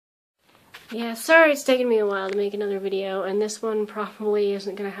Yeah, sorry it's taken me a while to make another video, and this one probably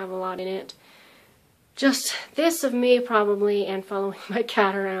isn't going to have a lot in it. Just this of me probably, and following my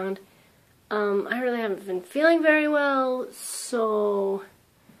cat around. I really haven't been feeling very well, so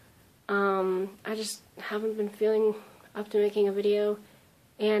I just haven't been feeling up to making a video,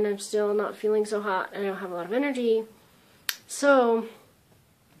 and I'm still not feeling so hot, and I don't have a lot of energy, so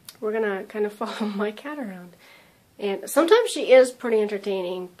we're gonna kind of follow my cat around. And sometimes she is pretty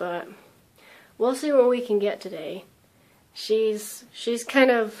entertaining, but we'll see what we can get today. She's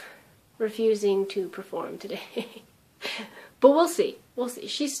kind of refusing to perform today. But we'll see. We'll see.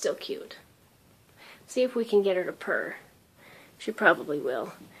 She's still cute. See if we can get her to purr. She probably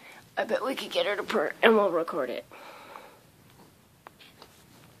will. I bet we could get her to purr, and we'll record it.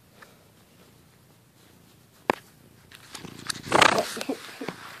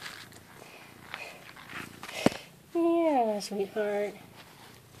 Yeah, sweetheart.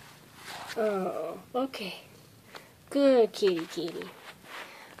 Oh, okay. Good kitty.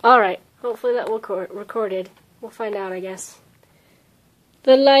 Alright, hopefully that will recorded. We'll find out, I guess.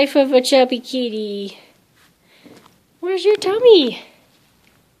 The life of a chubby kitty. Where's your tummy?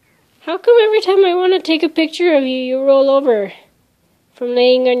 How come every time I want to take a picture of you, you roll over from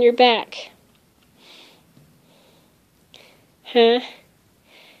laying on your back? Huh?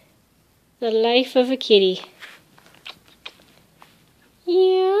 The life of a kitty.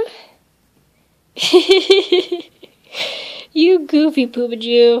 Yeah. You goofy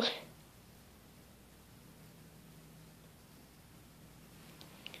poopajoo.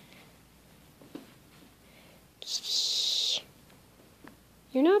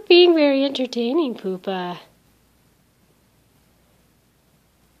 You're not being very entertaining, Poopa.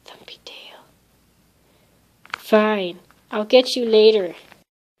 Thumpy tail. Fine. I'll get you later.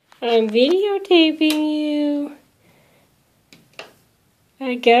 I'm videotaping you.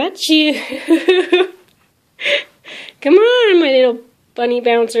 I got you. Come on, my little bunny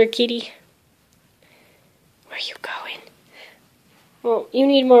bouncer kitty. Where are you going? Well, you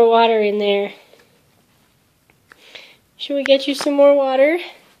need more water in there. Should we get you some more water?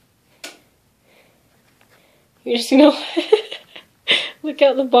 You're just gonna look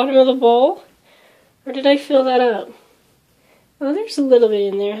out the bottom of the bowl? Or did I fill that up? Oh, there's a little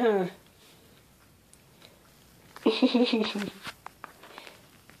bit in there, huh?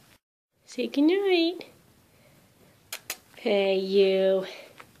 Say goodnight. Hey, you.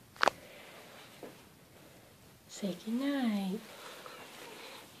 Say goodnight.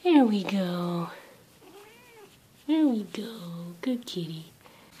 There we go. There we go. Good kitty.